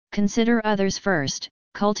Consider others first,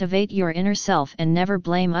 cultivate your inner self and never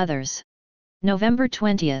blame others. November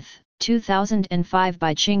 20, 2005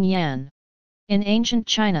 by Qing Yan. In ancient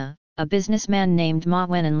China, a businessman named Ma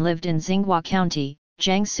Wenan lived in Xinghua County,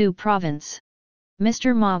 Jiangsu Province.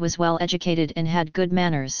 Mr. Ma was well educated and had good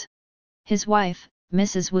manners. His wife,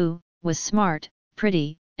 Mrs. Wu, was smart,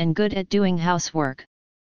 pretty, and good at doing housework.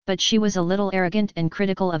 But she was a little arrogant and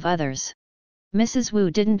critical of others. Mrs. Wu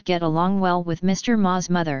didn't get along well with Mr. Ma's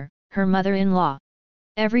mother, her mother-in-law.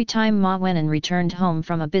 Every time Ma Wenan returned home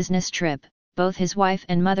from a business trip, both his wife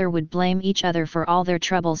and mother would blame each other for all their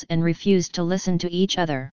troubles and refused to listen to each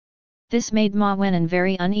other. This made Ma Wenan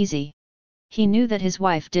very uneasy. He knew that his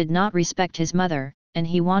wife did not respect his mother, and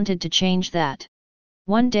he wanted to change that.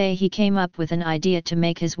 One day he came up with an idea to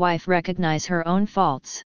make his wife recognize her own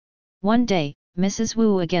faults. One day, Mrs.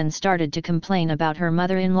 Wu again started to complain about her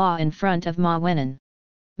mother-in-law in front of Ma Wenan.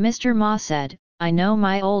 Mr. Ma said, "I know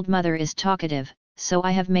my old mother is talkative, so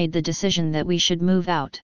I have made the decision that we should move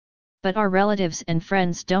out. But our relatives and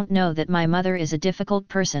friends don't know that my mother is a difficult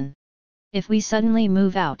person. If we suddenly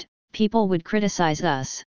move out, people would criticize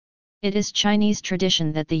us. It is Chinese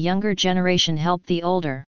tradition that the younger generation help the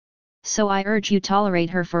older. So I urge you tolerate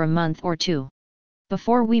her for a month or two.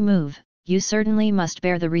 Before we move, you certainly must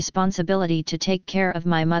bear the responsibility to take care of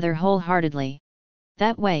my mother wholeheartedly.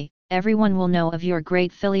 That way, everyone will know of your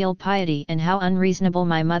great filial piety and how unreasonable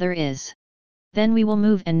my mother is. Then we will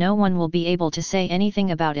move and no one will be able to say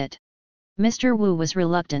anything about it." Mr. Wu was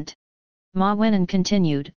reluctant. Ma Wenan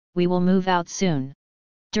continued, "We will move out soon.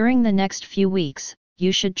 During the next few weeks,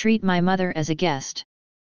 you should treat my mother as a guest.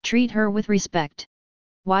 Treat her with respect.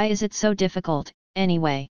 Why is it so difficult,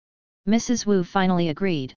 anyway?" Mrs. Wu finally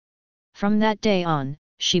agreed. From that day on,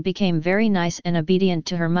 she became very nice and obedient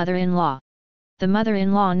to her mother-in-law. The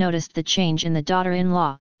mother-in-law noticed the change in the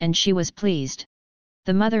daughter-in-law, and she was pleased.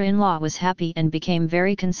 The mother-in-law was happy and became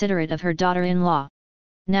very considerate of her daughter-in-law.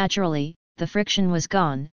 Naturally, the friction was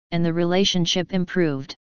gone, and the relationship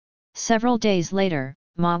improved. Several days later,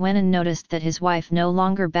 Ma Wenan noticed that his wife no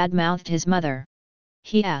longer badmouthed his mother.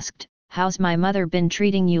 He asked, "How's my mother been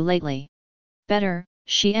treating you lately?" "Better,"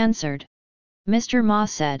 she answered. Mr. Ma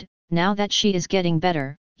said, "Now that she is getting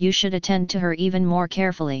better, you should attend to her even more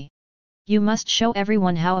carefully. You must show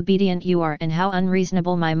everyone how obedient you are and how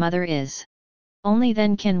unreasonable my mother is. Only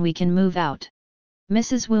then we can move out."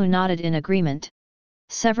 Mrs. Wu nodded in agreement.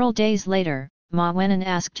 Several days later, Ma Wenan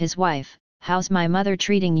asked his wife, "How's my mother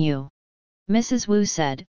treating you?" Mrs. Wu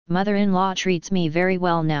said, "Mother-in-law treats me very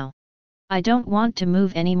well now. I don't want to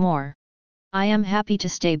move anymore. I am happy to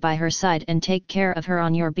stay by her side and take care of her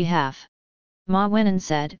on your behalf." Ma Wenan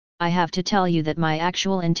said, "I have to tell you that my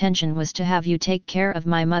actual intention was to have you take care of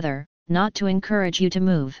my mother, not to encourage you to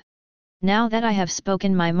move. Now that I have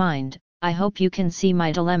spoken my mind, I hope you can see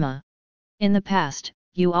my dilemma. In the past,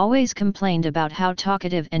 you always complained about how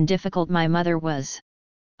talkative and difficult my mother was.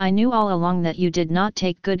 I knew all along that you did not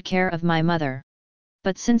take good care of my mother.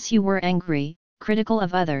 But since you were angry, critical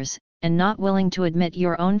of others, and not willing to admit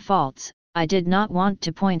your own faults, I did not want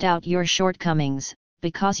to point out your shortcomings,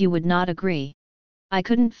 because you would not agree. I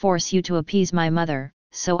couldn't force you to appease my mother,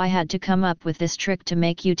 so I had to come up with this trick to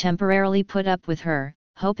make you temporarily put up with her,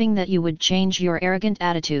 hoping that you would change your arrogant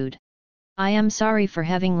attitude. I am sorry for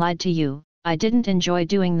having lied to you, I didn't enjoy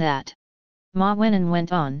doing that." Ma Wenan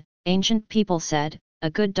went on, "Ancient people said, a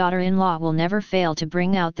good daughter-in-law will never fail to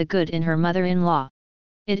bring out the good in her mother-in-law.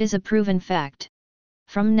 It is a proven fact.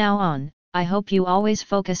 From now on, I hope you always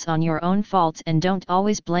focus on your own faults and don't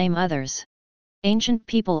always blame others. Ancient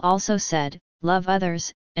people also said, love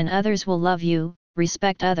others, and others will love you,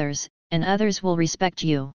 respect others, and others will respect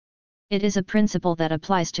you. It is a principle that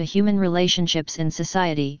applies to human relationships in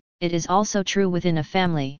society, it is also true within a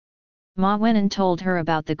family." Ma Wenan told her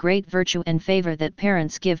about the great virtue and favor that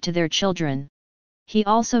parents give to their children. He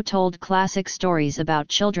also told classic stories about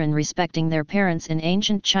children respecting their parents in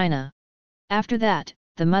ancient China. After that,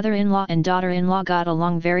 the mother-in-law and daughter-in-law got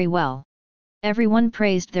along very well. Everyone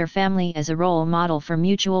praised their family as a role model for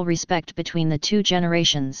mutual respect between the two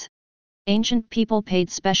generations. Ancient people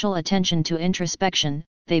paid special attention to introspection,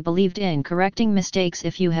 they believed in correcting mistakes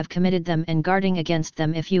if you have committed them and guarding against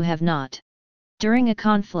them if you have not. During a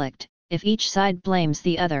conflict, if each side blames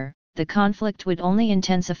the other, the conflict would only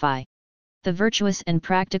intensify. The virtuous and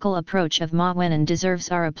practical approach of Ma Wenan deserves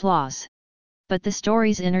our applause. But the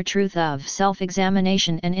story's inner truth of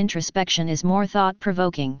self-examination and introspection is more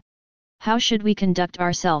thought-provoking. How should we conduct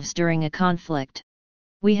ourselves during a conflict?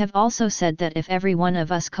 We have also said that if every one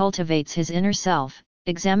of us cultivates his inner self,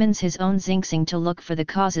 examines his own xingxing to look for the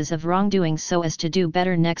causes of wrongdoing so as to do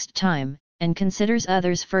better next time, and considers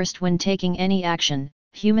others first when taking any action,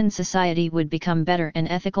 human society would become better and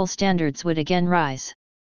ethical standards would again rise.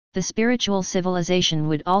 The spiritual civilization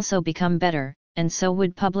would also become better, and so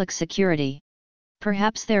would public security.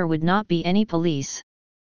 Perhaps there would not be any police.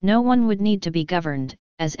 No one would need to be governed,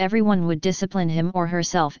 as everyone would discipline him or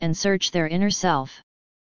herself and search their inner self.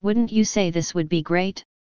 Wouldn't you say this would be great?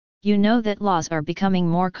 You know that laws are becoming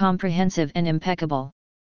more comprehensive and impeccable.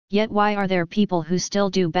 Yet why are there people who still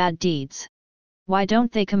do bad deeds? Why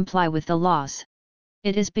don't they comply with the laws?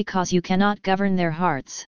 It is because you cannot govern their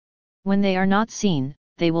hearts. When they are not seen,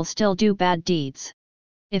 they will still do bad deeds.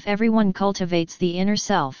 If everyone cultivates the inner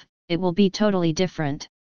self, it will be totally different.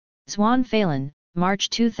 Zwan Phelan, March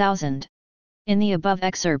 2000. In the above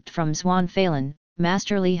excerpt from Zwan Phelan,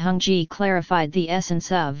 Master Li Hongji clarified the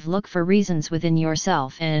essence of look for reasons within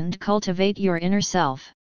yourself and cultivate your inner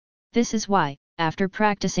self. This is why, after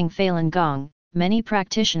practicing Falun Gong, many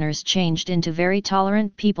practitioners changed into very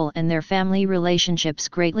tolerant people and their family relationships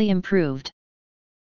greatly improved.